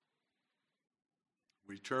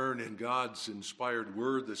We turn in God's inspired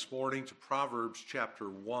word this morning to Proverbs chapter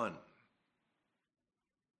 1.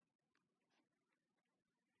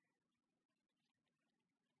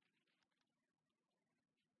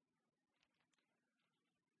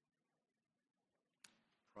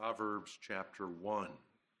 Proverbs chapter 1. The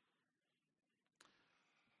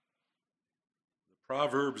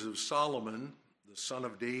Proverbs of Solomon, the son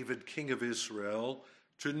of David, king of Israel,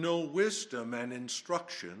 to know wisdom and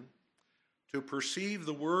instruction, to perceive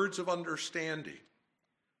the words of understanding,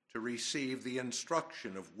 to receive the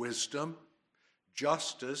instruction of wisdom,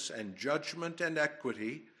 justice and judgment and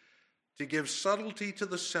equity, to give subtlety to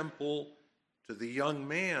the simple, to the young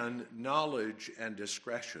man knowledge and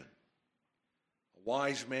discretion. A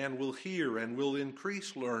wise man will hear and will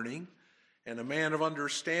increase learning, and a man of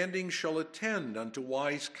understanding shall attend unto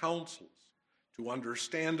wise counsels, to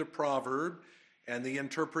understand a proverb and the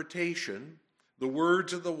interpretation, the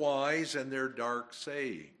words of the wise and their dark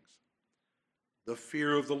sayings. The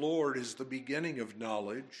fear of the Lord is the beginning of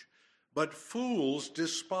knowledge, but fools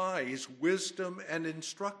despise wisdom and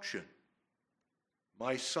instruction.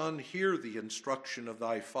 My son, hear the instruction of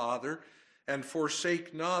thy father, and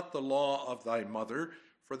forsake not the law of thy mother,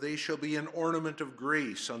 for they shall be an ornament of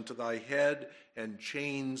grace unto thy head, and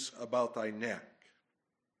chains about thy neck.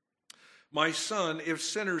 My son, if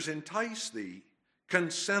sinners entice thee,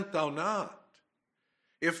 consent thou not.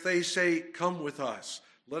 If they say, come with us,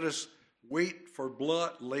 let us wait for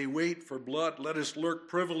blood, lay wait for blood, let us lurk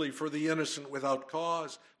privily for the innocent without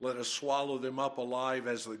cause, let us swallow them up alive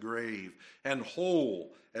as the grave, and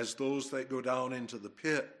whole as those that go down into the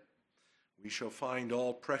pit. We shall find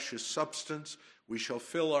all precious substance, we shall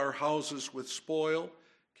fill our houses with spoil.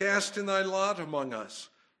 Cast in thy lot among us,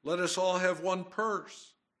 let us all have one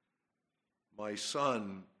purse. My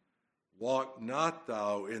son, walk not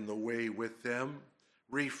thou in the way with them,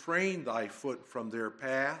 refrain thy foot from their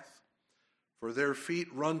path, for their feet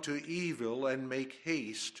run to evil and make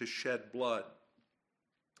haste to shed blood.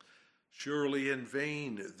 Surely in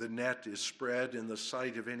vain the net is spread in the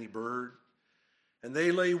sight of any bird, and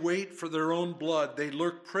they lay wait for their own blood, they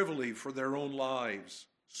lurk privily for their own lives.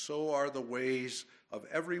 So are the ways of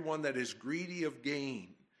everyone that is greedy of gain,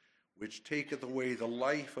 which taketh away the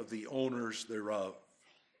life of the owners thereof.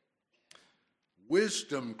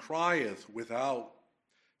 Wisdom crieth without.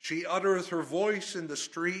 She uttereth her voice in the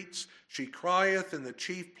streets. She crieth in the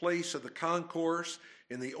chief place of the concourse,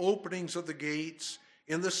 in the openings of the gates.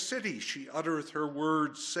 In the city she uttereth her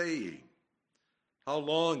words, saying, how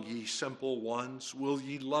long, ye simple ones, will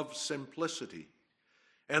ye love simplicity?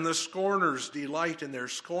 And the scorners delight in their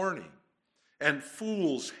scorning, and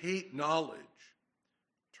fools hate knowledge.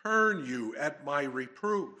 Turn you at my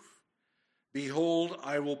reproof. Behold,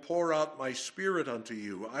 I will pour out my spirit unto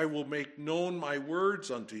you. I will make known my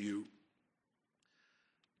words unto you.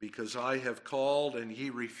 Because I have called and ye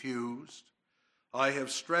refused. I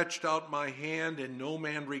have stretched out my hand and no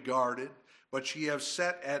man regarded. But ye have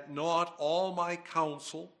set at naught all my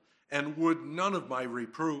counsel and would none of my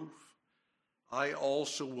reproof. I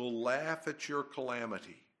also will laugh at your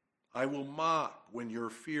calamity. I will mock when your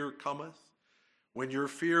fear cometh. When your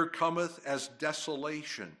fear cometh as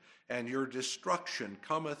desolation, and your destruction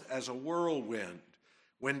cometh as a whirlwind,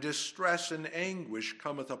 when distress and anguish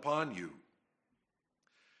cometh upon you.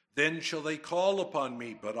 Then shall they call upon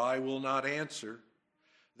me, but I will not answer.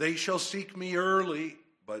 They shall seek me early,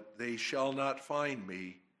 but they shall not find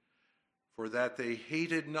me, for that they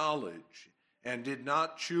hated knowledge, and did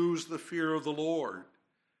not choose the fear of the Lord.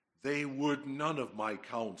 They would none of my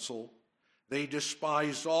counsel. They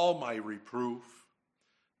despised all my reproof.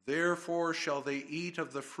 Therefore shall they eat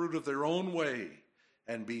of the fruit of their own way,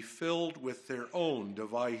 and be filled with their own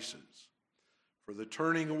devices. For the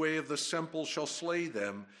turning away of the simple shall slay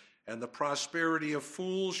them, and the prosperity of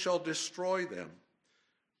fools shall destroy them.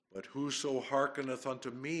 But whoso hearkeneth unto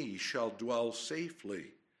me shall dwell safely,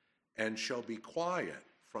 and shall be quiet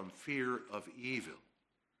from fear of evil.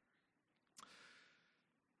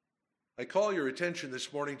 I call your attention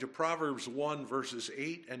this morning to Proverbs 1, verses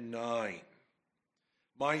 8 and 9.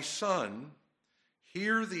 My son,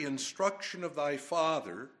 hear the instruction of thy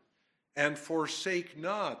father, and forsake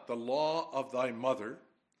not the law of thy mother,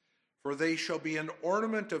 for they shall be an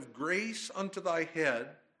ornament of grace unto thy head,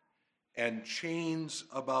 and chains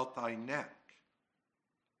about thy neck.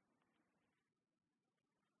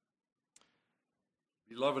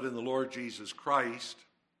 Beloved in the Lord Jesus Christ,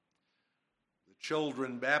 the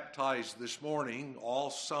children baptized this morning,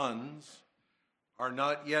 all sons, are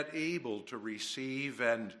not yet able to receive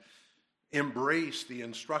and embrace the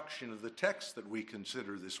instruction of the text that we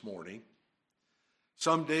consider this morning.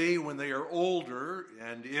 Someday when they are older,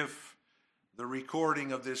 and if the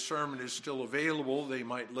recording of this sermon is still available, they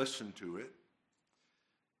might listen to it.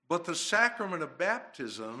 But the sacrament of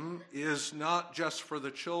baptism is not just for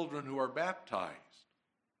the children who are baptized.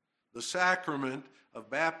 The sacrament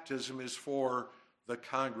of baptism is for the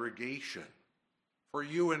congregation, for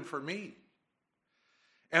you and for me.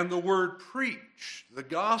 And the word preach, the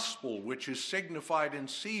gospel, which is signified and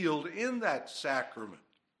sealed in that sacrament,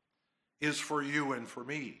 is for you and for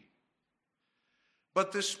me.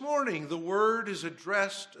 But this morning, the word is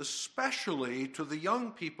addressed especially to the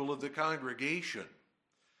young people of the congregation.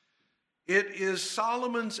 It is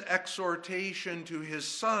Solomon's exhortation to his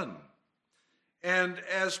son, and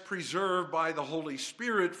as preserved by the Holy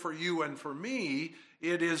Spirit for you and for me,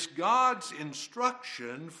 it is God's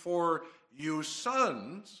instruction for you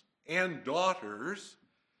sons and daughters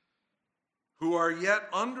who are yet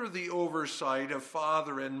under the oversight of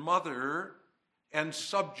father and mother and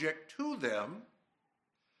subject to them.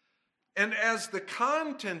 And as the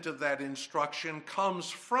content of that instruction comes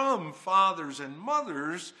from fathers and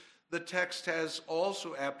mothers, the text has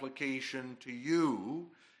also application to you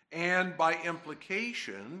and by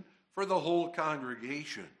implication for the whole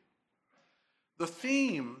congregation. The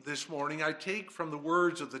theme this morning I take from the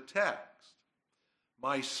words of the text.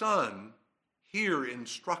 My son, hear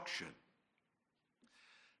instruction.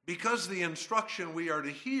 Because the instruction we are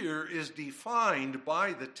to hear is defined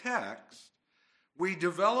by the text, we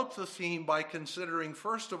develop the theme by considering,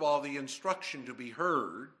 first of all, the instruction to be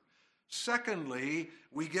heard. Secondly,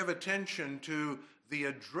 we give attention to the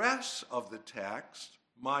address of the text,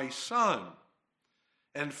 my son.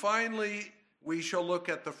 And finally, we shall look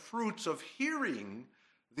at the fruits of hearing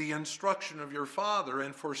the instruction of your father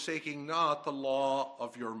and forsaking not the law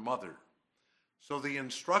of your mother. So the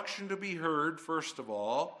instruction to be heard, first of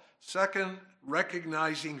all. Second,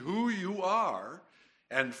 recognizing who you are.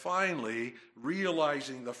 And finally,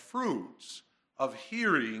 realizing the fruits of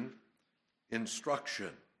hearing instruction.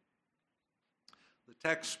 The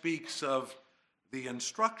text speaks of the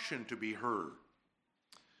instruction to be heard.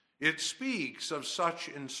 It speaks of such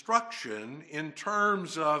instruction in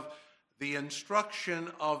terms of the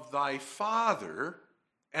instruction of thy father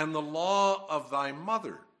and the law of thy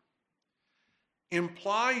mother.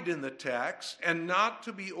 Implied in the text, and not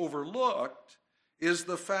to be overlooked, is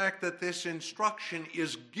the fact that this instruction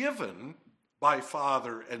is given by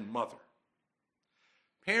father and mother.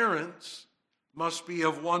 Parents must be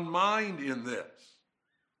of one mind in this,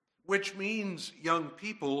 which means, young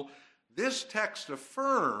people, this text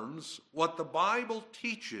affirms what the Bible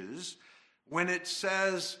teaches when it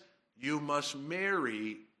says you must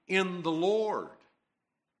marry in the Lord.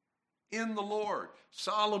 In the Lord.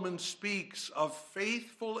 Solomon speaks of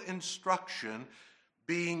faithful instruction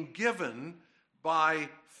being given by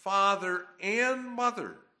father and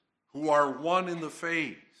mother who are one in the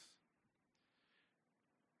faith.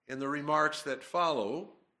 In the remarks that follow,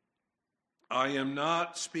 I am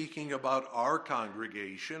not speaking about our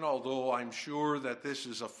congregation, although I'm sure that this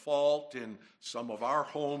is a fault in some of our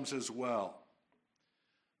homes as well.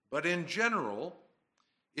 But in general,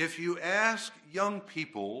 if you ask young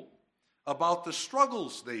people about the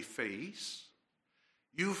struggles they face,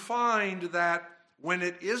 you find that when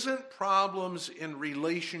it isn't problems in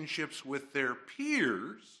relationships with their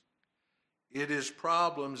peers, it is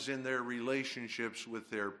problems in their relationships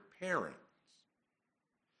with their parents.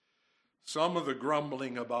 Some of the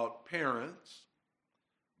grumbling about parents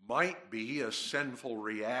might be a sinful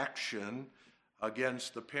reaction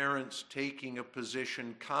against the parents taking a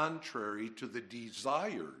position contrary to the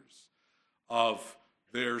desires of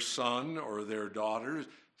their son or their daughter,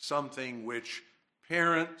 something which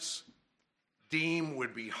parents deem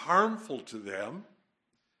would be harmful to them.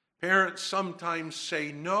 Parents sometimes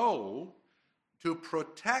say no to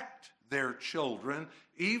protect their children,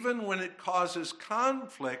 even when it causes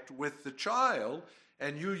conflict with the child.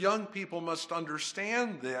 And you young people must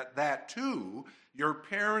understand that too. Your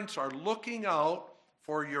parents are looking out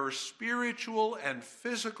for your spiritual and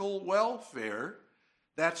physical welfare.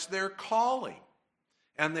 That's their calling.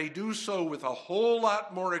 And they do so with a whole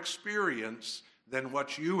lot more experience than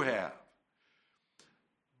what you have.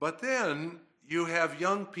 But then you have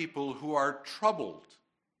young people who are troubled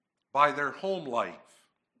by their home life.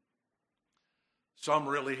 Some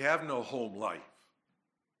really have no home life.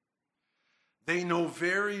 They know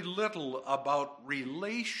very little about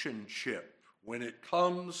relationship when it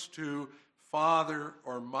comes to father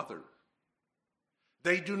or mother.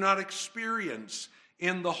 They do not experience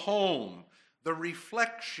in the home the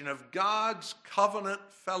reflection of God's covenant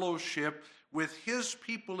fellowship with his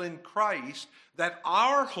people in Christ that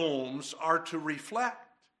our homes are to reflect.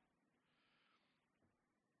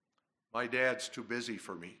 My dad's too busy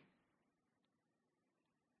for me.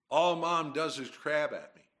 All Mom does is crab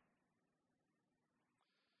at me.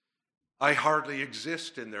 I hardly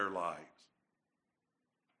exist in their lives.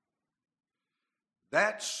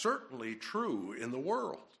 That's certainly true in the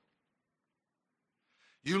world.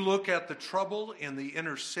 You look at the trouble in the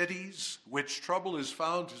inner cities, which trouble is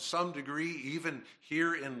found to some degree even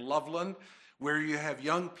here in Loveland, where you have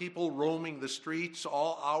young people roaming the streets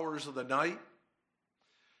all hours of the night,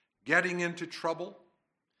 getting into trouble,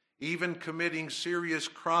 even committing serious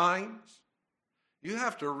crimes. You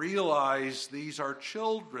have to realize these are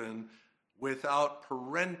children without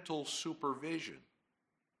parental supervision.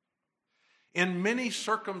 In many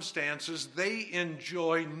circumstances, they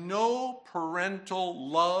enjoy no parental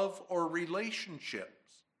love or relationships.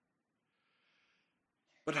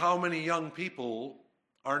 But how many young people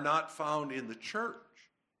are not found in the church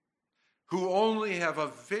who only have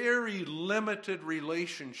a very limited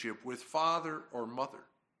relationship with father or mother?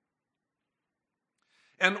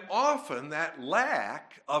 And often that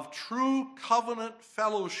lack of true covenant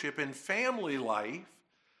fellowship in family life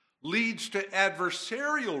leads to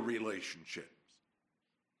adversarial relationships.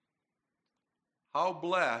 How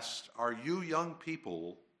blessed are you young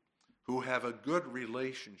people who have a good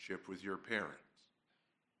relationship with your parents?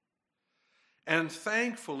 And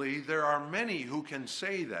thankfully, there are many who can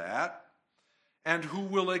say that and who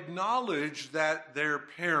will acknowledge that their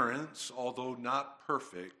parents, although not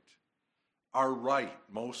perfect, are right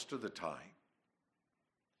most of the time.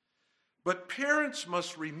 But parents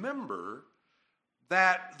must remember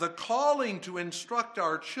that the calling to instruct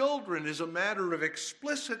our children is a matter of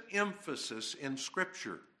explicit emphasis in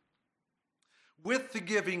Scripture. With the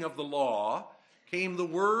giving of the law came the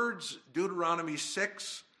words, Deuteronomy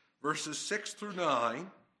 6, verses 6 through 9,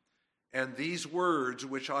 and these words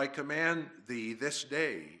which I command thee this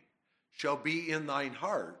day shall be in thine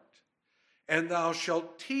heart, and thou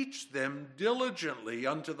shalt teach them diligently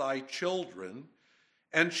unto thy children,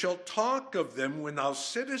 and shalt talk of them when thou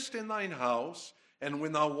sittest in thine house, and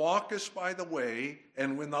when thou walkest by the way,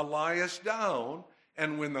 and when thou liest down,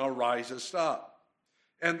 and when thou risest up.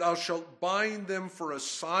 And thou shalt bind them for a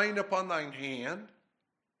sign upon thine hand,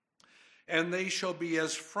 and they shall be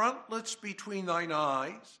as frontlets between thine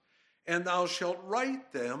eyes, and thou shalt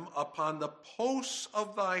write them upon the posts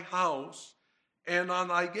of thy house and on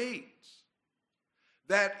thy gates.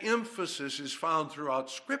 That emphasis is found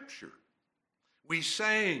throughout Scripture. We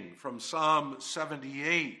sang from Psalm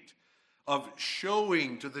 78 of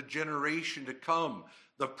showing to the generation to come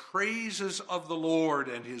the praises of the Lord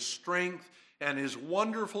and his strength and his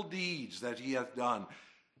wonderful deeds that he hath done.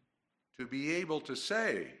 To be able to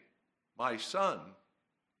say, my son,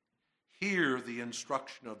 hear the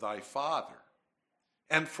instruction of thy father,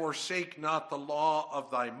 and forsake not the law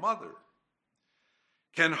of thy mother,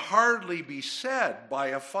 can hardly be said by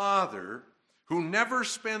a father who never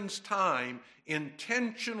spends time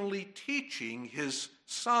intentionally teaching his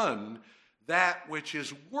son that which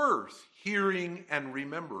is worth hearing and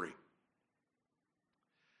remembering.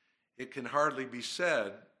 It can hardly be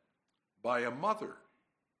said by a mother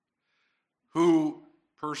who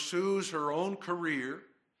pursues her own career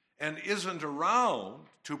and isn't around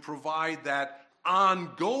to provide that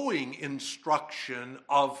ongoing instruction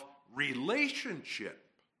of relationship.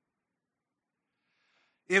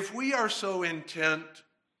 If we are so intent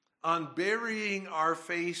on burying our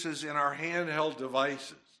faces in our handheld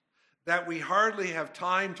devices that we hardly have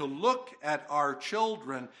time to look at our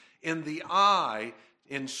children in the eye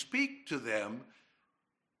and speak to them,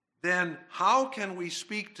 then how can we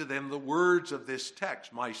speak to them the words of this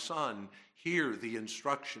text? My son, hear the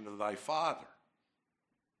instruction of thy father.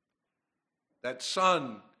 That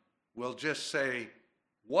son will just say,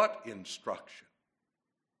 what instruction?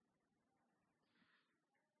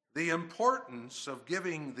 The importance of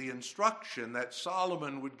giving the instruction that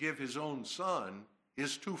Solomon would give his own son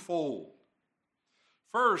is twofold.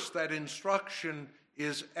 First, that instruction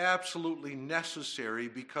is absolutely necessary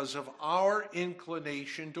because of our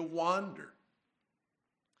inclination to wander.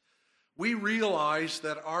 We realize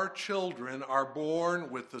that our children are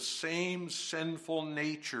born with the same sinful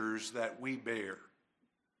natures that we bear.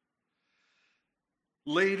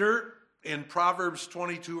 Later, in Proverbs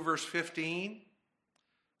 22, verse 15,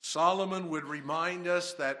 Solomon would remind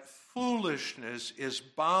us that foolishness is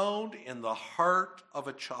bound in the heart of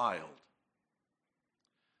a child.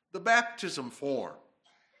 The baptism form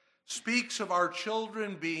speaks of our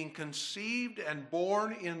children being conceived and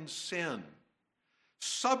born in sin,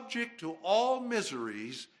 subject to all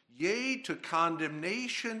miseries, yea, to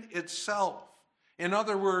condemnation itself. In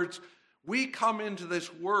other words, we come into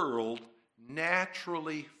this world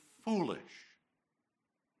naturally foolish.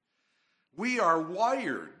 We are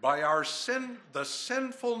wired by the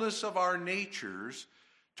sinfulness of our natures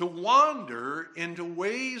to wander into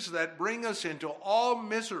ways that bring us into all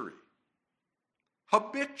misery.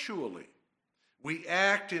 Habitually, we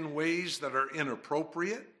act in ways that are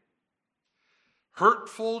inappropriate,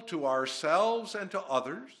 hurtful to ourselves and to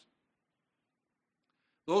others.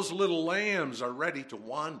 Those little lambs are ready to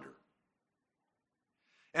wander.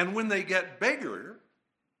 And when they get bigger,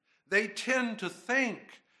 they tend to think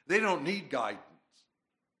they don't need guidance.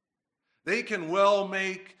 They can well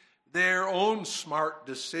make their own smart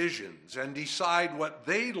decisions and decide what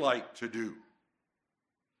they like to do.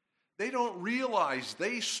 They don't realize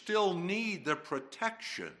they still need the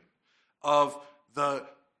protection of the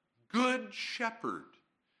Good Shepherd,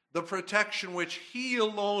 the protection which he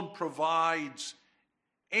alone provides,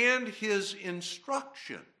 and his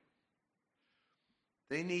instruction.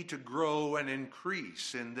 They need to grow and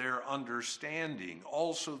increase in their understanding,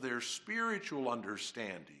 also their spiritual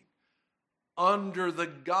understanding, under the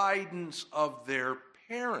guidance of their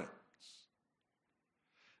parents.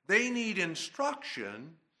 They need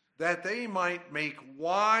instruction that they might make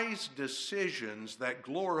wise decisions that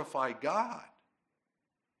glorify God.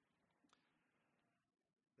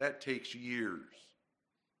 That takes years.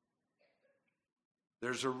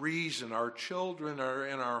 There's a reason our children are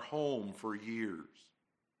in our home for years.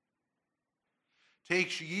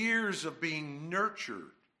 Takes years of being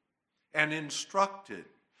nurtured and instructed,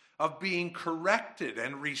 of being corrected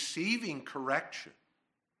and receiving correction.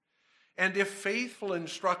 And if faithful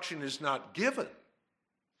instruction is not given,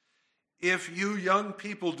 if you young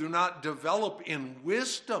people do not develop in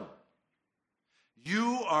wisdom,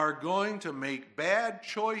 you are going to make bad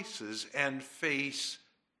choices and face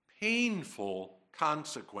painful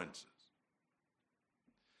consequences.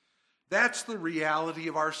 That's the reality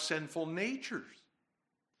of our sinful natures.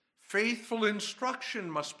 Faithful instruction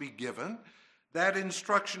must be given. That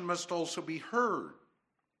instruction must also be heard.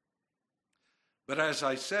 But as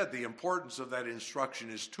I said, the importance of that instruction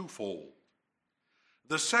is twofold.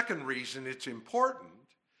 The second reason it's important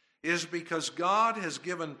is because God has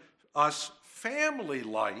given us family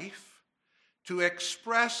life to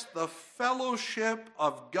express the fellowship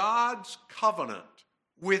of God's covenant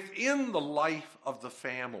within the life of the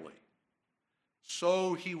family.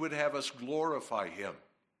 So he would have us glorify him.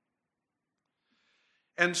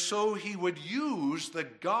 And so he would use the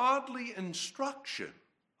godly instruction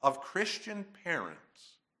of Christian parents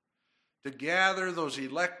to gather those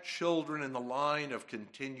elect children in the line of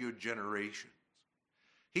continued generations.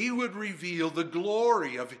 He would reveal the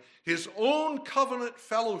glory of his own covenant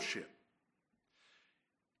fellowship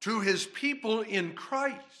to his people in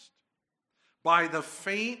Christ by the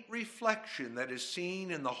faint reflection that is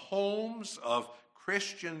seen in the homes of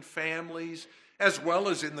Christian families, as well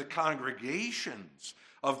as in the congregations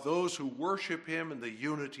of those who worship him in the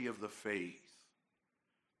unity of the faith.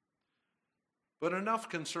 But enough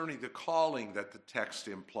concerning the calling that the text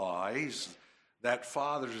implies, that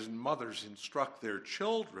fathers and mothers instruct their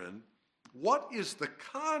children. What is the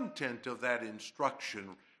content of that instruction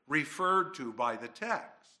referred to by the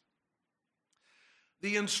text?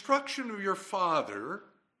 The instruction of your father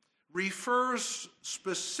refers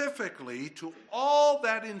specifically to all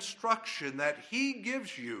that instruction that he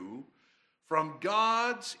gives you from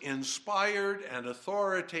God's inspired and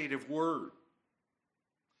authoritative word.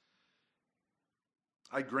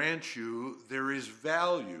 I grant you there is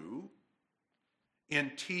value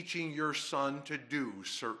in teaching your son to do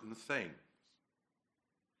certain things.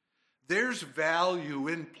 There's value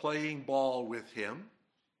in playing ball with him,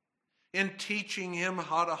 in teaching him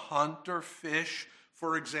how to hunt or fish,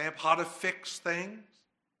 for example, how to fix things.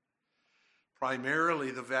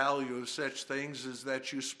 Primarily, the value of such things is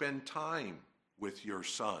that you spend time with your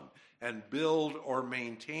son and build or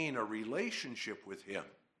maintain a relationship with him.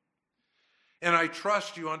 And I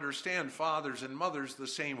trust you understand, fathers and mothers, the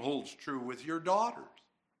same holds true with your daughters.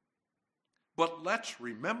 But let's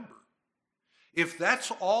remember, if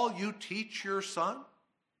that's all you teach your son,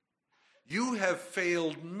 you have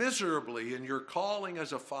failed miserably in your calling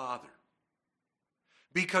as a father.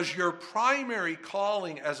 Because your primary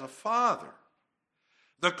calling as a father,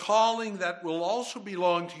 the calling that will also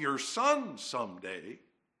belong to your son someday,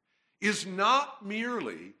 is not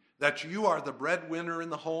merely that you are the breadwinner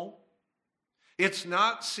in the home. It's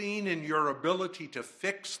not seen in your ability to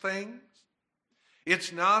fix things.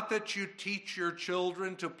 It's not that you teach your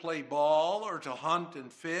children to play ball or to hunt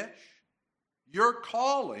and fish. Your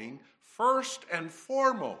calling, first and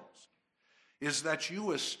foremost, is that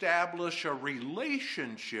you establish a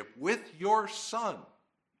relationship with your son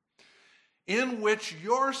in which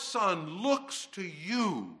your son looks to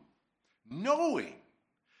you, knowing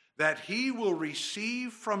that he will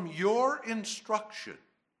receive from your instruction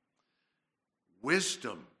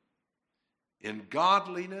wisdom in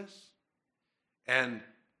godliness, and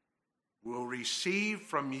will receive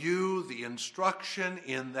from you the instruction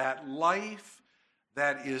in that life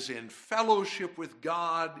that is in fellowship with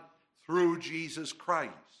God through Jesus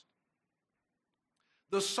Christ.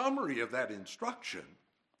 The summary of that instruction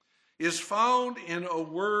is found in a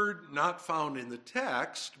word not found in the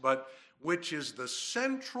text, but which is the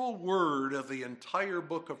central word of the entire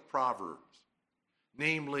book of Proverbs,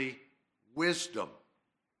 namely wisdom.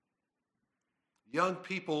 Young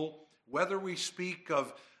people, whether we speak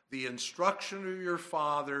of the instruction of your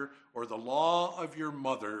father or the law of your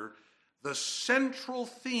mother, the central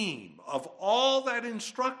theme of all that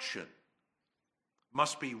instruction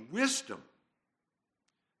must be wisdom.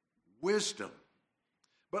 Wisdom.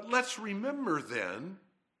 But let's remember then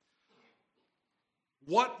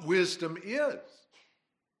what wisdom is,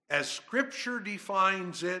 as Scripture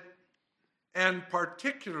defines it, and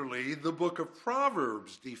particularly the book of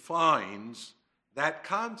Proverbs defines that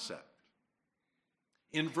concept.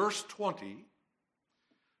 In verse 20,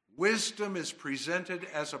 wisdom is presented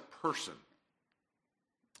as a person.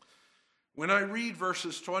 When I read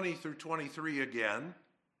verses 20 through 23 again,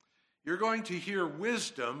 you're going to hear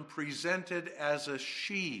wisdom presented as a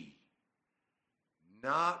she,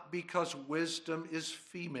 not because wisdom is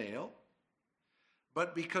female,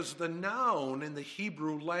 but because the noun in the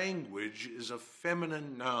Hebrew language is a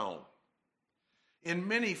feminine noun. In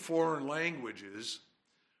many foreign languages,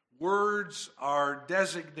 words are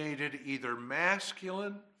designated either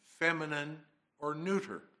masculine, feminine, or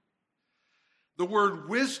neuter. The word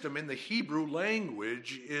wisdom in the Hebrew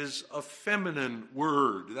language is a feminine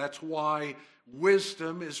word. That's why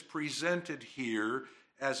wisdom is presented here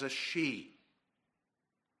as a she.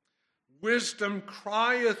 Wisdom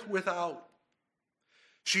crieth without.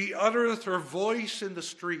 She uttereth her voice in the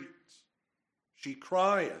streets. She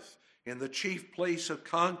crieth in the chief place of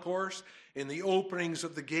concourse, in the openings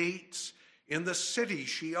of the gates. In the city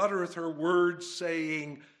she uttereth her words,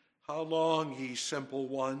 saying, How long, ye simple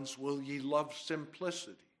ones, will ye love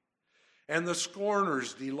simplicity? And the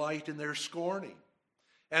scorners delight in their scorning,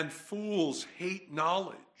 and fools hate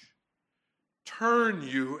knowledge. Turn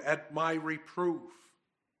you at my reproof.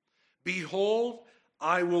 Behold,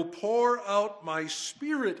 I will pour out my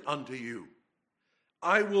spirit unto you.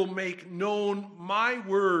 I will make known my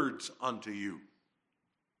words unto you.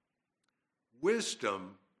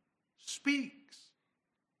 Wisdom speaks.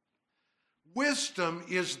 Wisdom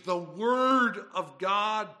is the word of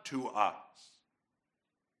God to us.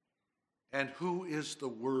 And who is the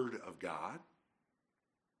word of God?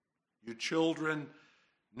 You children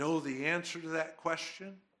know the answer to that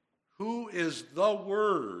question? Who is the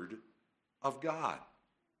word of God?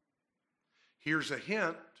 Here's a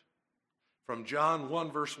hint from John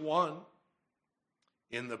 1 verse 1.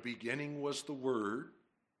 In the beginning was the Word,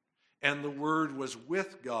 and the Word was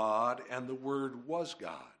with God, and the Word was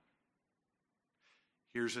God.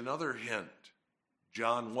 Here's another hint.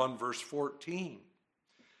 John 1 verse 14.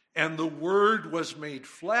 And the Word was made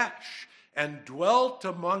flesh and dwelt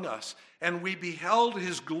among us, and we beheld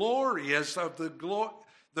his glory as of the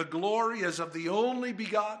glory as of the only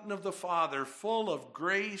begotten of the Father, full of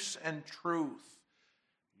grace and truth.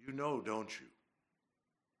 You know, don't you?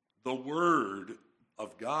 The Word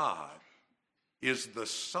of God is the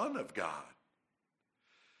Son of God,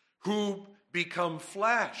 who become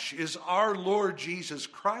flesh is our Lord Jesus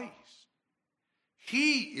Christ.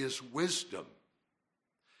 He is wisdom.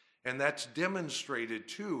 And that's demonstrated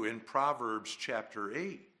too in Proverbs chapter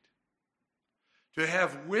 8. To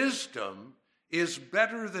have wisdom is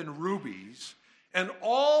better than rubies, and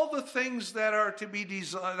all the things that are to be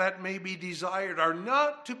that may be desired are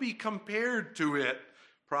not to be compared to it.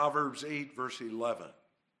 Proverbs 8 verse 11.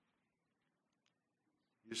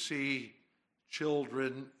 You see,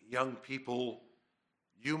 children, young people,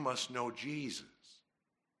 you must know Jesus.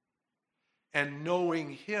 And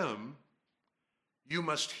knowing him, you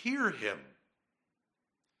must hear him.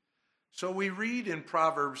 So we read in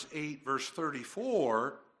Proverbs 8 verse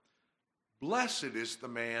 34, Blessed is the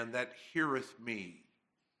man that heareth me,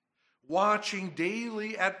 watching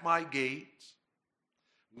daily at my gates,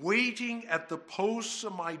 waiting at the posts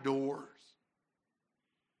of my doors.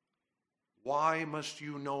 Why must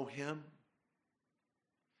you know him?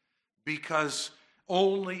 Because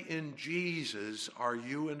only in Jesus are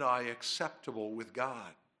you and I acceptable with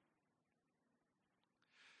God.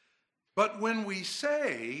 But when we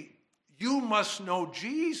say, you must know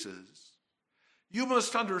Jesus, you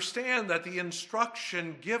must understand that the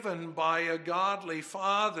instruction given by a godly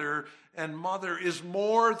father and mother is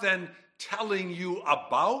more than telling you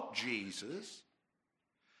about Jesus.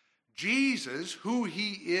 Jesus, who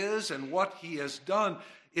he is and what he has done,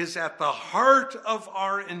 is at the heart of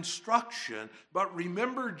our instruction. But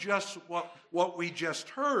remember just what we just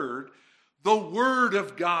heard. The Word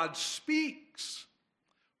of God speaks.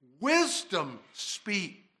 Wisdom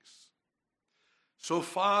speaks. So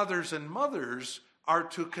fathers and mothers are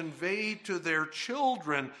to convey to their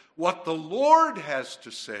children what the Lord has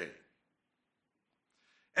to say.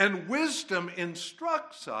 And wisdom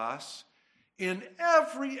instructs us in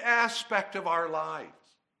every aspect of our lives.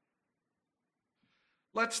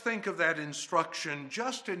 Let's think of that instruction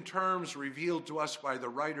just in terms revealed to us by the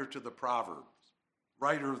writer of the Proverbs.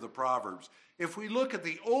 If we look at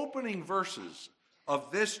the opening verses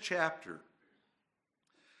of this chapter,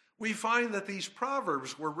 we find that these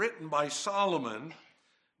Proverbs were written by Solomon,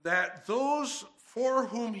 that those for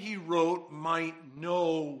whom he wrote might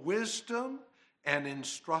know wisdom and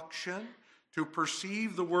instruction, to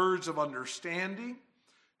perceive the words of understanding,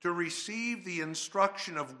 to receive the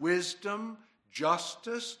instruction of wisdom,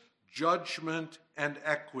 justice, judgment, and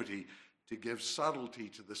equity, to give subtlety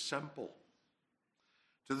to the simple,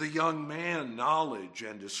 to the young man knowledge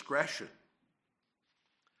and discretion.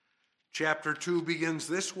 Chapter 2 begins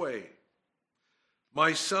this way: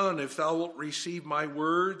 My son, if thou wilt receive my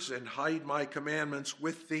words and hide my commandments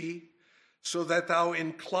with thee, so that thou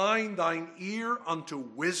incline thine ear unto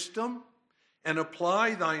wisdom and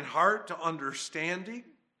apply thine heart to understanding,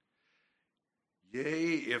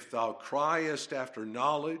 yea, if thou criest after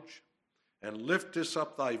knowledge and liftest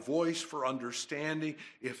up thy voice for understanding,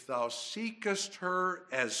 if thou seekest her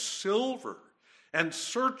as silver and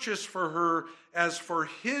searchest for her as for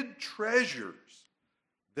hid treasures,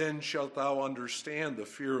 then shalt thou understand the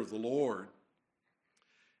fear of the Lord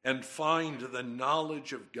and find the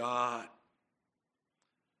knowledge of God.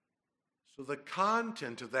 So the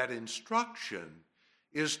content of that instruction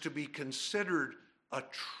is to be considered a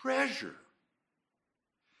treasure.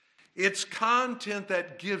 It's content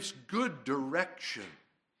that gives good direction,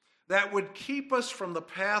 that would keep us from the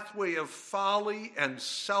pathway of folly and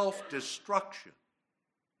self-destruction.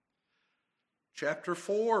 Chapter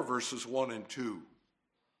 4, verses 1 and 2.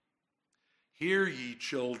 Hear ye,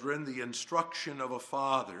 children, the instruction of a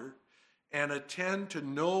father, and attend to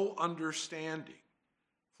no understanding,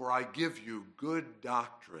 for I give you good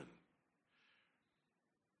doctrine.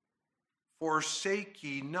 Forsake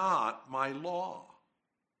ye not my law.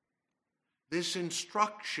 This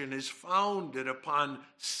instruction is founded upon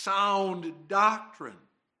sound doctrine.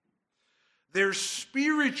 There's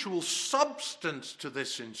spiritual substance to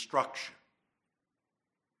this instruction.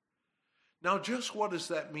 Now, just what does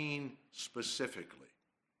that mean specifically?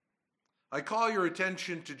 I call your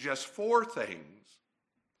attention to just 4 things.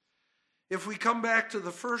 If we come back to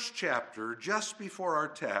the first chapter, just before our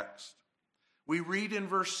text, we read in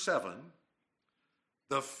verse 7,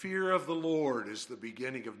 the fear of the Lord is the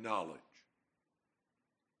beginning of knowledge.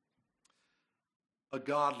 A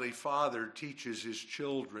godly father teaches his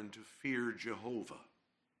children to fear Jehovah.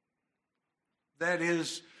 That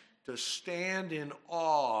is, to stand in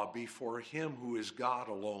awe before him who is God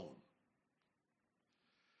alone.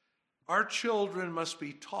 Our children must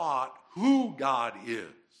be taught who God is.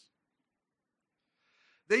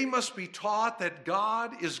 They must be taught that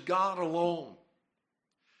God is God alone,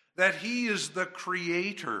 that he is the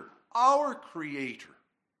creator, our creator,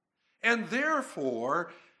 and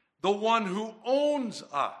therefore the one who owns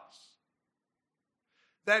us.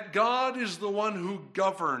 That God is the one who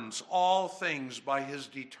governs all things by his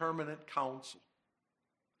determinate counsel.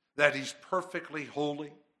 That he's perfectly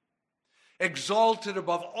holy, exalted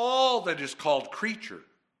above all that is called creature.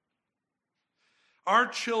 Our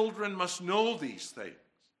children must know these things.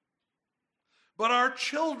 But our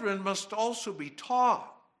children must also be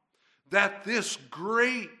taught that this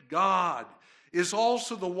great God is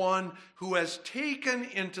also the one who has taken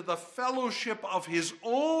into the fellowship of his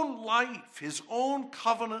own life, his own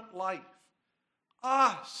covenant life,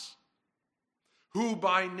 us, who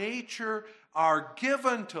by nature are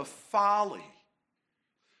given to folly,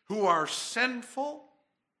 who are sinful,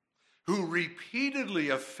 who repeatedly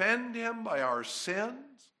offend him by our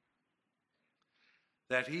sins,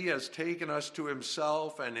 that he has taken us to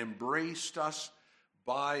himself and embraced us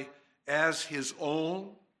as his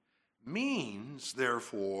own, means,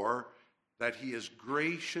 therefore, that he is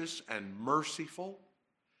gracious and merciful,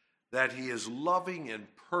 that he is loving in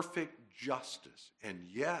perfect justice. And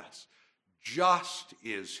yes, just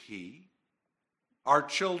is he. Our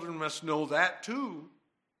children must know that too.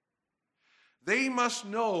 They must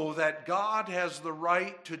know that God has the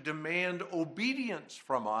right to demand obedience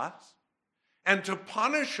from us and to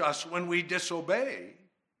punish us when we disobey.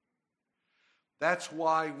 That's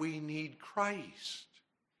why we need Christ.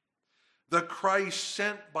 The Christ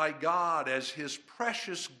sent by God as his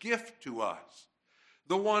precious gift to us.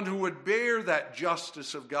 The one who would bear that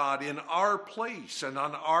justice of God in our place and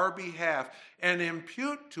on our behalf and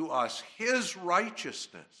impute to us his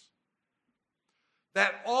righteousness.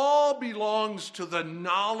 That all belongs to the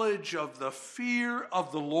knowledge of the fear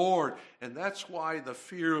of the Lord. And that's why the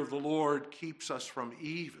fear of the Lord keeps us from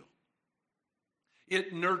evil.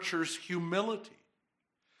 It nurtures humility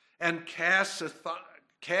and casts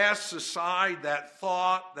aside that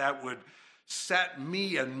thought that would set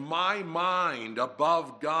me and my mind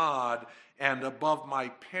above God and above my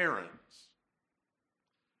parents.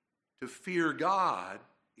 To fear God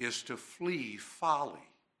is to flee folly.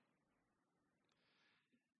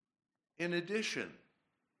 In addition,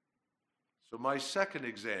 so my second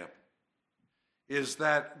example is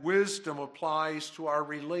that wisdom applies to our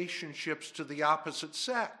relationships to the opposite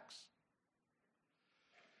sex.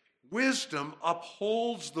 Wisdom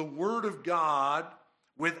upholds the Word of God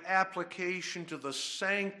with application to the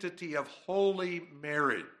sanctity of holy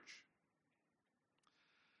marriage.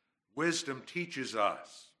 Wisdom teaches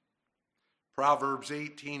us, Proverbs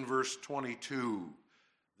 18, verse 22,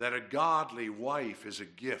 that a godly wife is a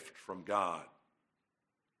gift from God.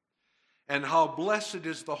 And how blessed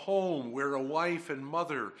is the home where a wife and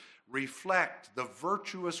mother reflect the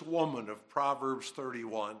virtuous woman of Proverbs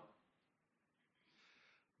 31.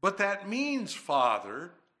 But that means,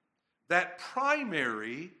 Father, that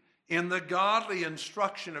primary in the godly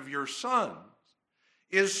instruction of your sons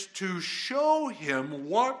is to show him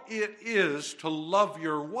what it is to love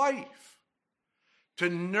your wife, to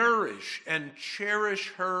nourish and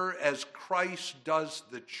cherish her as Christ does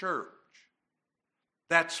the church.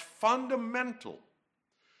 That's fundamental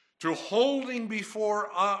to holding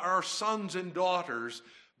before our sons and daughters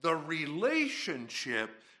the relationship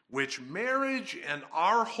which marriage and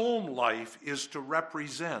our home life is to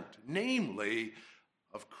represent, namely,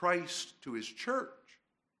 of Christ to his church.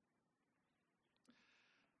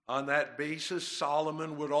 On that basis,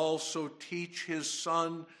 Solomon would also teach his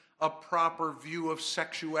son a proper view of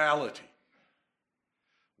sexuality.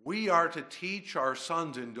 We are to teach our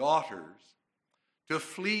sons and daughters to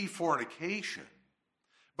flee fornication,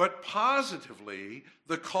 but positively,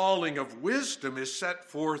 the calling of wisdom is set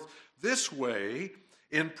forth this way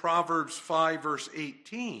in Proverbs 5, verse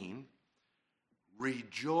 18,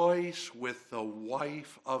 rejoice with the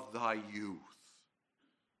wife of thy youth.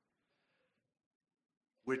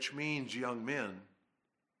 Which means, young men,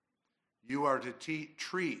 you are to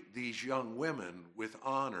treat these young women with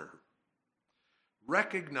honor,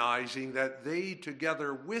 recognizing that they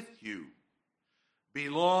together with you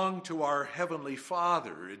belong to our Heavenly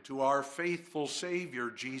Father and to our faithful Savior,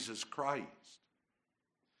 Jesus Christ.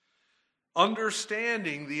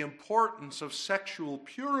 Understanding the importance of sexual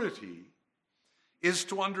purity is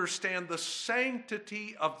to understand the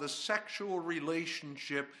sanctity of the sexual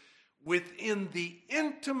relationship within the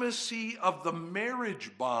intimacy of the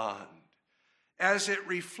marriage bond, as it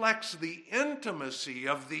reflects the intimacy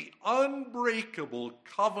of the unbreakable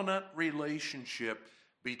covenant relationship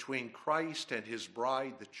between Christ and his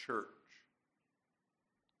bride, the church.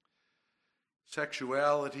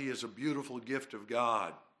 Sexuality is a beautiful gift of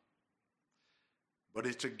God, but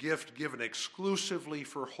it's a gift given exclusively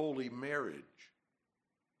for holy marriage.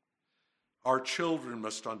 Our children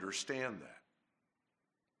must understand that.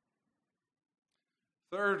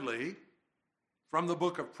 Thirdly, from the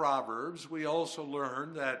book of Proverbs, we also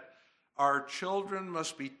learn that our children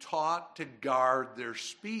must be taught to guard their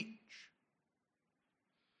speech.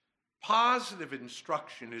 Positive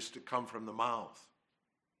instruction is to come from the mouth.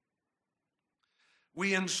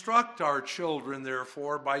 We instruct our children,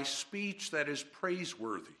 therefore, by speech that is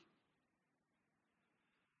praiseworthy.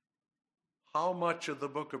 How much of the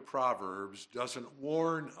book of Proverbs doesn't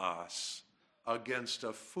warn us against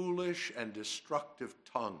a foolish and destructive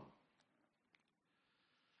tongue?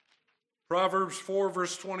 Proverbs 4,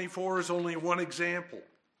 verse 24 is only one example.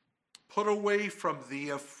 Put away from thee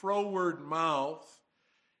a froward mouth,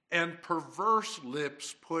 and perverse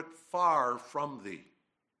lips put far from thee.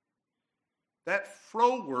 That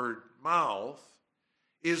froward mouth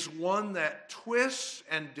is one that twists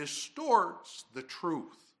and distorts the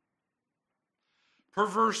truth.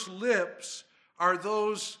 Perverse lips are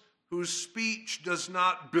those whose speech does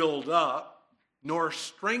not build up nor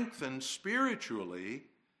strengthen spiritually,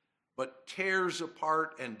 but tears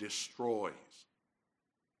apart and destroys.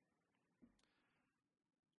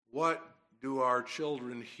 What do our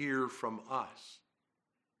children hear from us?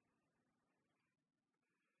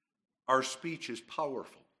 Our speech is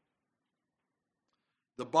powerful.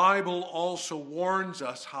 the Bible also warns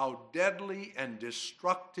us how deadly and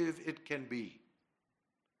destructive it can be.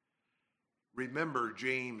 Remember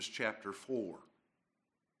James chapter 4.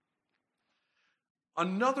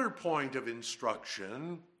 Another point of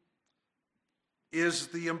instruction is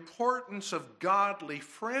the importance of godly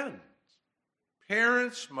friends.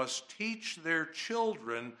 Parents must teach their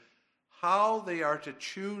children how they are to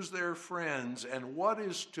choose their friends and what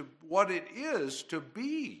it is to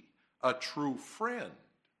be a true friend.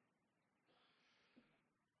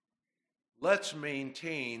 Let's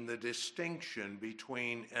maintain the distinction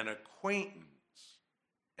between an acquaintance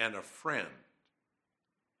and a friend.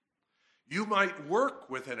 You might work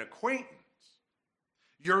with an acquaintance.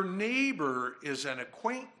 Your neighbor is an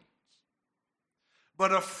acquaintance.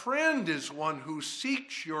 But a friend is one who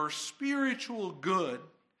seeks your spiritual good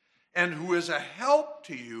and who is a help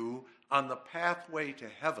to you on the pathway to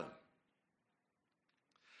heaven.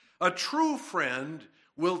 A true friend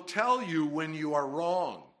will tell you when you are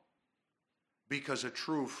wrong, because a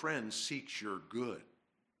true friend seeks your good.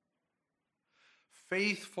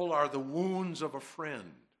 Faithful are the wounds of a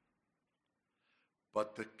friend,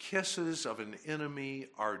 but the kisses of an enemy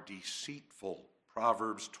are deceitful.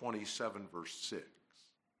 Proverbs 27, verse 6.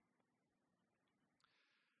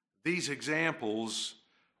 These examples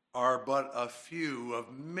are but a few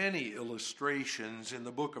of many illustrations in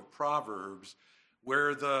the book of Proverbs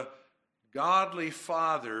where the godly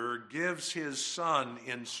father gives his son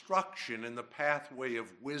instruction in the pathway of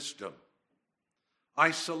wisdom.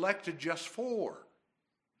 I selected just 4.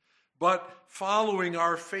 But following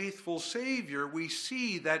our faithful Savior, we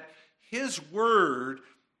see that his word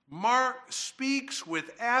speaks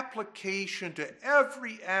with application to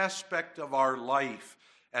every aspect of our life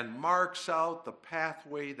and marks out the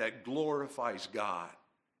pathway that glorifies God.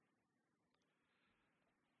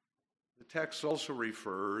 The text also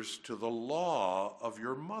refers to the law of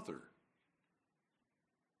your mother.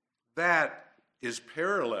 That is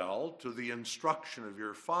parallel to the instruction of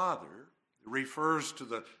your father. It refers to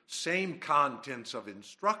the same contents of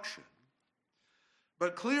instruction.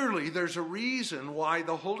 But clearly, there's a reason why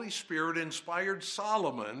the Holy Spirit inspired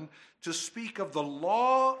Solomon to speak of the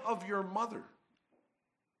law of your mother.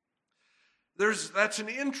 That's an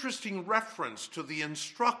interesting reference to the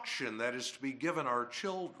instruction that is to be given our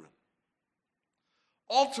children.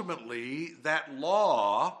 Ultimately, that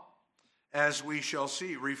law, as we shall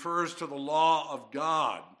see, refers to the law of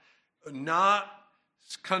God, not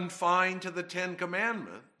confined to the 10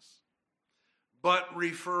 Commandments, but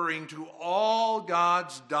referring to all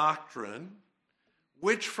God's doctrine,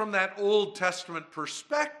 which from that Old Testament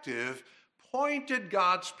perspective pointed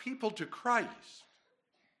God's people to Christ.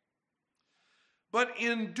 But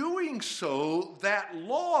in doing so, that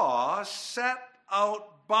law set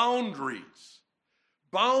out boundaries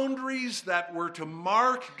that were to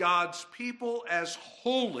mark God's people as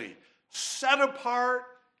holy, set apart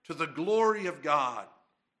to the glory of God.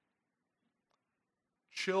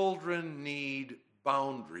 Children need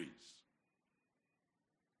boundaries.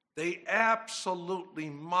 They absolutely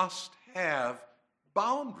must have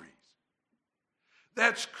boundaries.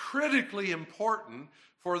 That's critically important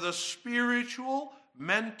for the spiritual,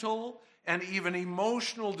 mental, and even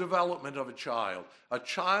emotional development of a child. A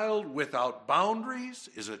child without boundaries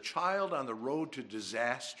is a child on the road to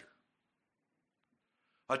disaster.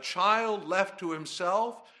 A child left to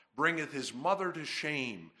himself bringeth his mother to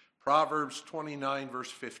shame. Proverbs 29,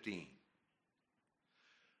 verse 15.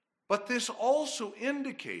 But this also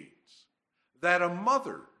indicates that a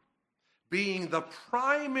mother, being the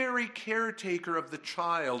primary caretaker of the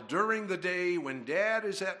child during the day when dad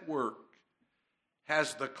is at work,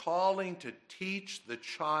 has the calling to teach the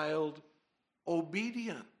child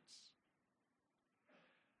obedience.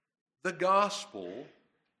 The gospel,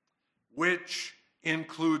 which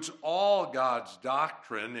includes all God's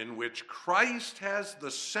doctrine, in which Christ has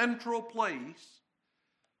the central place,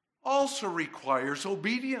 also requires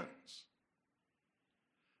obedience.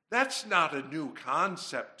 That's not a new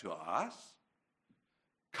concept to us.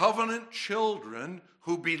 Covenant children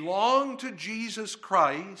who belong to Jesus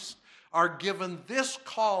Christ are given this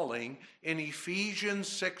calling in Ephesians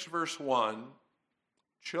 6, verse 1.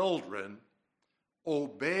 Children,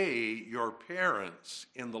 obey your parents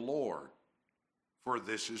in the Lord, for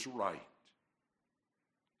this is right.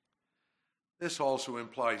 This also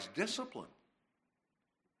implies discipline.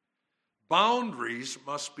 Boundaries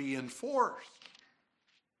must be enforced.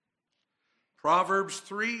 Proverbs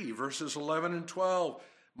 3, verses 11 and 12.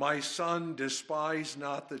 My son, despise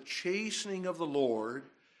not the chastening of the Lord,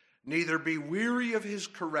 neither be weary of his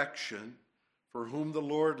correction, for whom the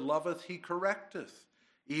Lord loveth he correcteth,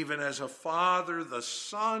 even as a father the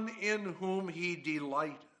son in whom he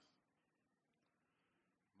delighteth.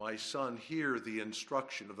 My son, hear the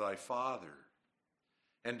instruction of thy father,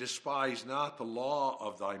 and despise not the law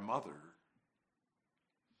of thy mother,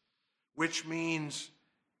 which means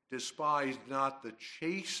despise not the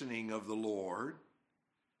chastening of the Lord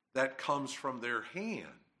that comes from their hand.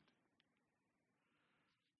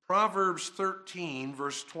 Proverbs 13,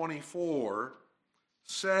 verse 24,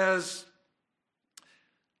 says,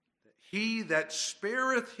 he that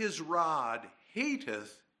spareth his rod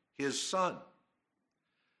hateth his son,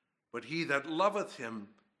 but he that loveth him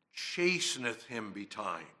chasteneth him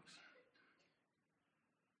betimes.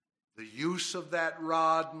 The use of that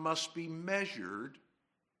rod must be measured.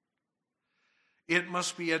 It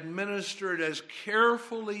must be administered as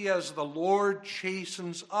carefully as the Lord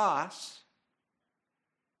chastens us,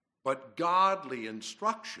 but godly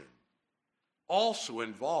instruction also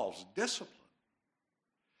involves discipline.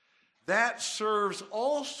 That serves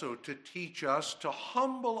also to teach us to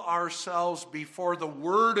humble ourselves before the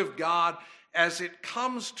Word of God as it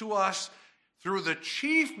comes to us through the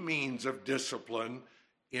chief means of discipline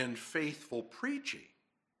in faithful preaching.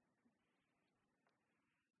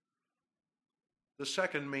 The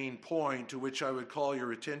second main point to which I would call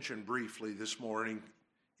your attention briefly this morning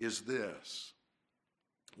is this.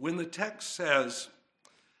 When the text says,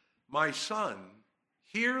 my son,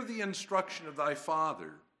 hear the instruction of thy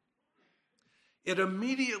father, it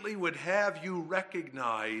immediately would have you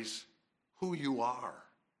recognize who you are.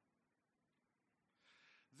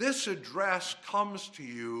 This address comes to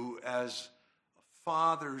you as a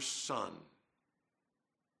father's son.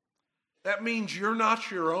 That means you're not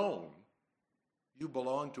your own. You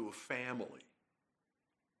belong to a family.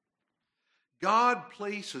 God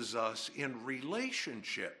places us in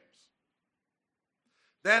relationships.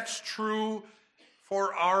 That's true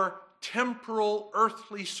for our temporal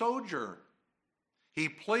earthly sojourn. He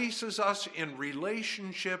places us in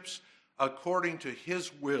relationships according to his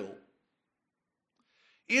will.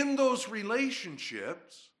 In those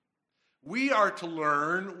relationships, we are to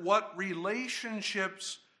learn what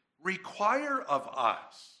relationships require of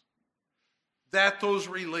us, that those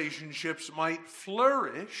relationships might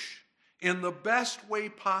flourish in the best way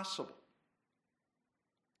possible.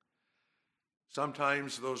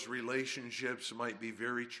 Sometimes those relationships might be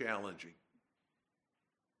very challenging.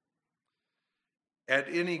 At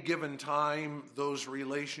any given time, those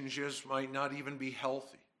relationships might not even be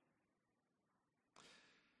healthy.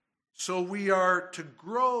 So we are to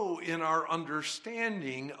grow in our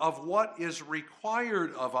understanding of what is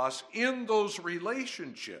required of us in those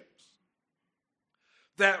relationships,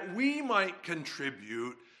 that we might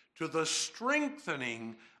contribute to the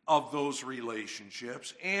strengthening of those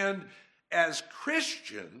relationships, and as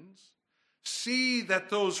Christians, see that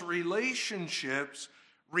those relationships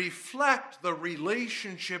reflect the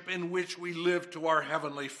relationship in which we live to our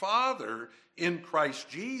Heavenly Father in Christ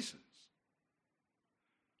Jesus.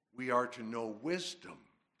 We are to know wisdom.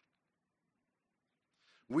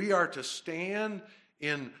 We are to stand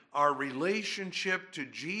in our relationship to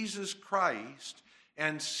Jesus Christ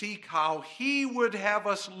and seek how he would have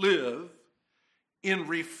us live in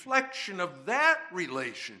reflection of that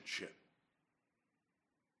relationship.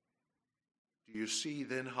 Do you see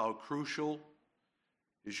then how crucial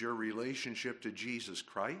is your relationship to Jesus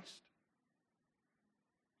Christ?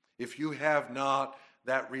 If you have not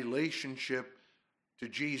that relationship to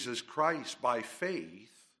Jesus Christ by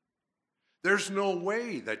faith, there's no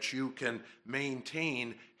way that you can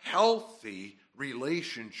maintain healthy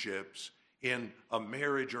relationships in a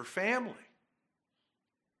marriage or family.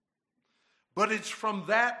 But it's from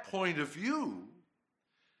that point of view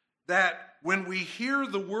that when we hear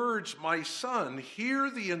the words, my son, hear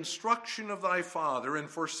the instruction of thy father, and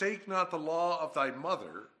forsake not the law of thy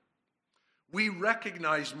mother, we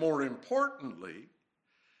recognize more importantly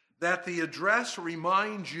that the address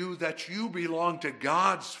reminds you that you belong to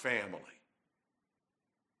God's family.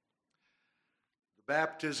 The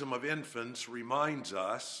baptism of infants reminds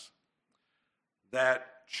us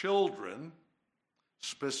that children,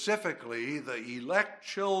 specifically the elect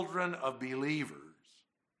children of believers,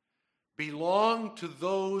 belong to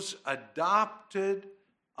those adopted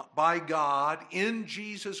by God in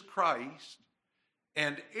Jesus Christ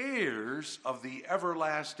and heirs of the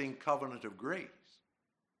everlasting covenant of grace.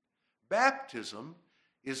 Baptism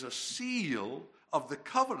is a seal of the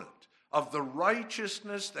covenant, of the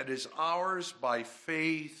righteousness that is ours by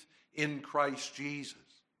faith in Christ Jesus.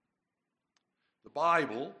 The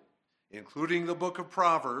Bible, including the book of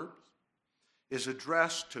Proverbs, is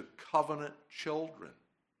addressed to covenant children,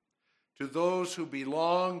 to those who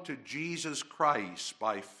belong to Jesus Christ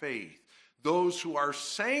by faith, those who are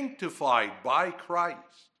sanctified by Christ.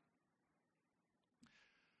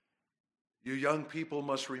 You young people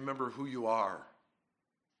must remember who you are.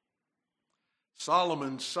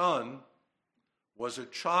 Solomon's son was a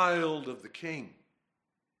child of the king.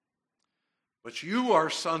 But you are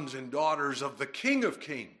sons and daughters of the King of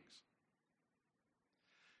Kings.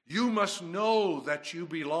 You must know that you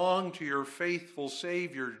belong to your faithful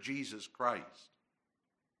Savior, Jesus Christ.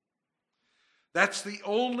 That's the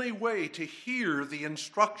only way to hear the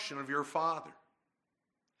instruction of your Father.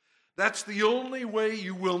 That's the only way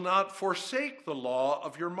you will not forsake the law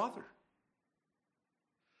of your mother.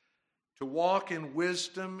 To walk in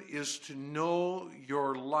wisdom is to know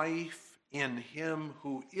your life in Him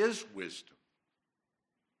who is wisdom.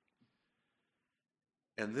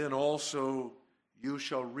 And then also you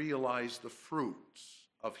shall realize the fruits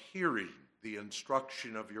of hearing the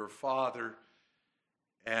instruction of your Father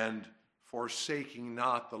and forsaking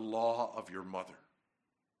not the law of your mother.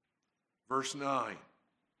 Verse 9.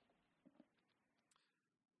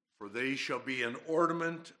 For they shall be an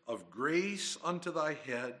ornament of grace unto thy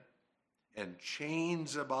head, and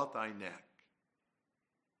chains about thy neck.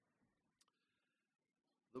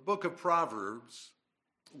 The book of Proverbs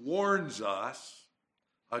warns us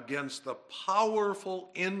against the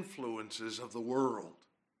powerful influences of the world.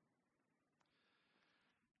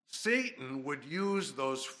 Satan would use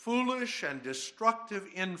those foolish and destructive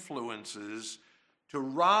influences to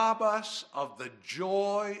rob us of the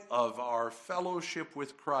joy of our fellowship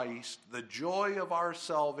with Christ, the joy of our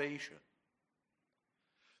salvation.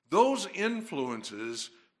 Those influences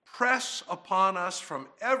press upon us from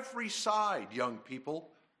every side, young people.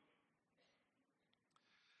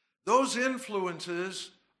 Those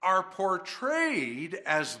influences are portrayed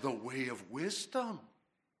as the way of wisdom.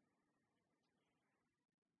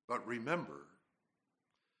 But remember,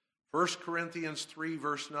 1 Corinthians 3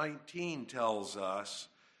 verse 19 tells us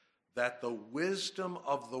that the wisdom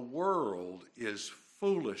of the world is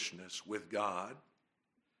foolishness with God.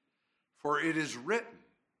 For it is written,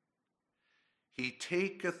 He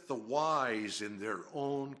taketh the wise in their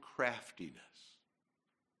own craftiness.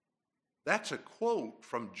 That's a quote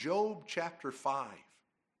from Job chapter 5.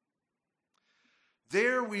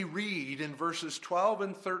 There we read in verses 12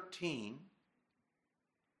 and 13,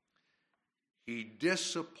 He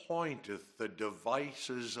disappointeth the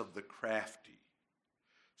devices of the crafty,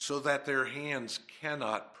 so that their hands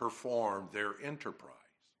cannot perform their enterprise.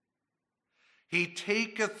 He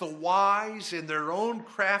taketh the wise in their own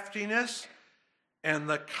craftiness, and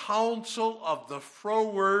the counsel of the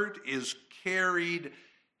froward is carried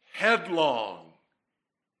headlong.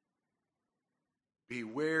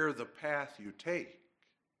 Beware the path you take.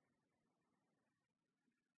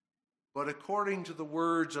 But according to the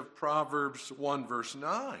words of Proverbs 1 verse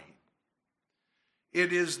 9,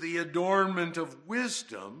 it is the adornment of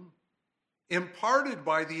wisdom imparted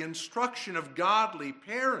by the instruction of godly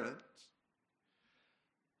parents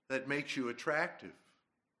that makes you attractive,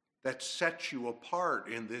 that sets you apart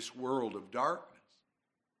in this world of darkness.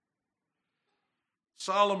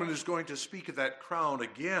 Solomon is going to speak of that crown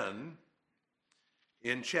again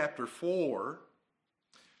in chapter 4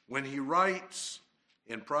 when he writes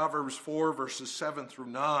in Proverbs 4 verses 7 through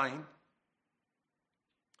 9,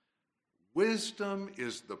 wisdom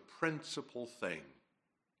is the principal thing.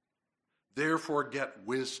 Therefore get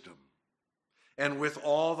wisdom, and with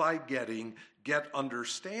all thy getting, get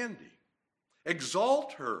understanding.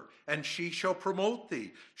 Exalt her, and she shall promote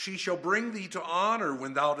thee. She shall bring thee to honor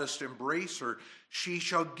when thou dost embrace her. She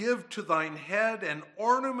shall give to thine head an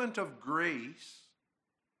ornament of grace.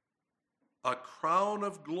 A crown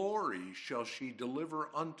of glory shall she deliver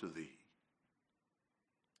unto thee.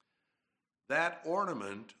 That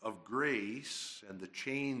ornament of grace and the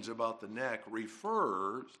chains about the neck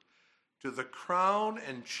refers to the crown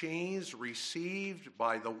and chains received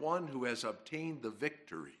by the one who has obtained the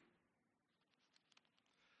victory.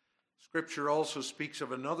 Scripture also speaks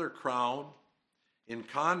of another crown in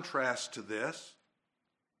contrast to this.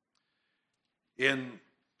 In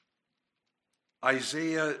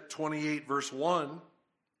Isaiah 28 verse 1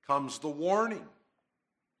 comes the warning.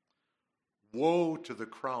 Woe to the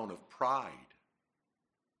crown of pride,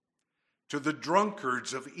 to the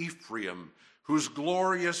drunkards of Ephraim, whose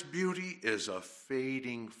glorious beauty is a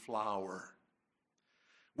fading flower,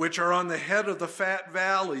 which are on the head of the fat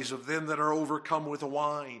valleys of them that are overcome with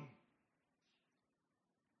wine.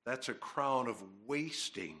 That's a crown of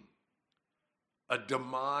wasting, a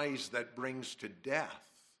demise that brings to death.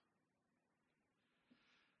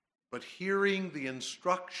 But hearing the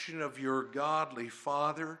instruction of your godly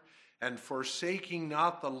father and forsaking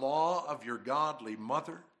not the law of your godly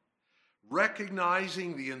mother,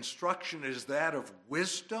 recognizing the instruction is that of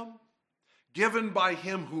wisdom, given by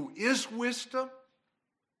him who is wisdom,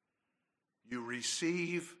 you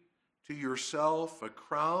receive to yourself a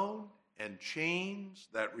crown and chains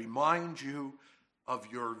that remind you of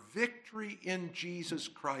your victory in Jesus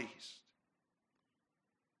Christ.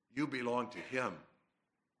 You belong to him.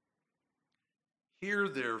 Hear,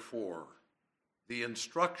 therefore, the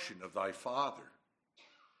instruction of thy father,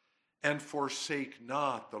 and forsake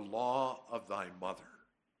not the law of thy mother.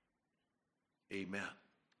 Amen.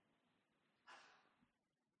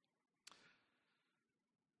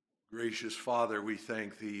 Gracious Father, we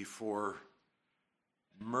thank thee for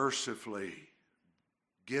mercifully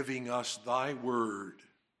giving us thy word,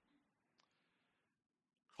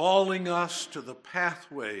 calling us to the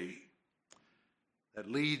pathway that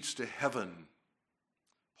leads to heaven,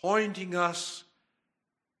 pointing us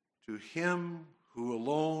to him who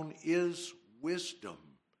alone is wisdom,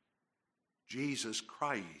 Jesus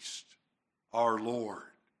Christ, our Lord.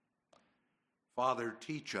 Father,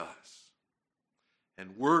 teach us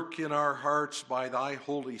and work in our hearts by thy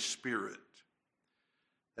Holy Spirit,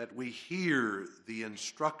 that we hear the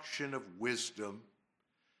instruction of wisdom,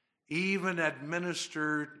 even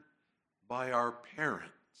administered by our parents,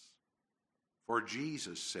 for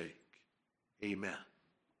Jesus' sake. Amen.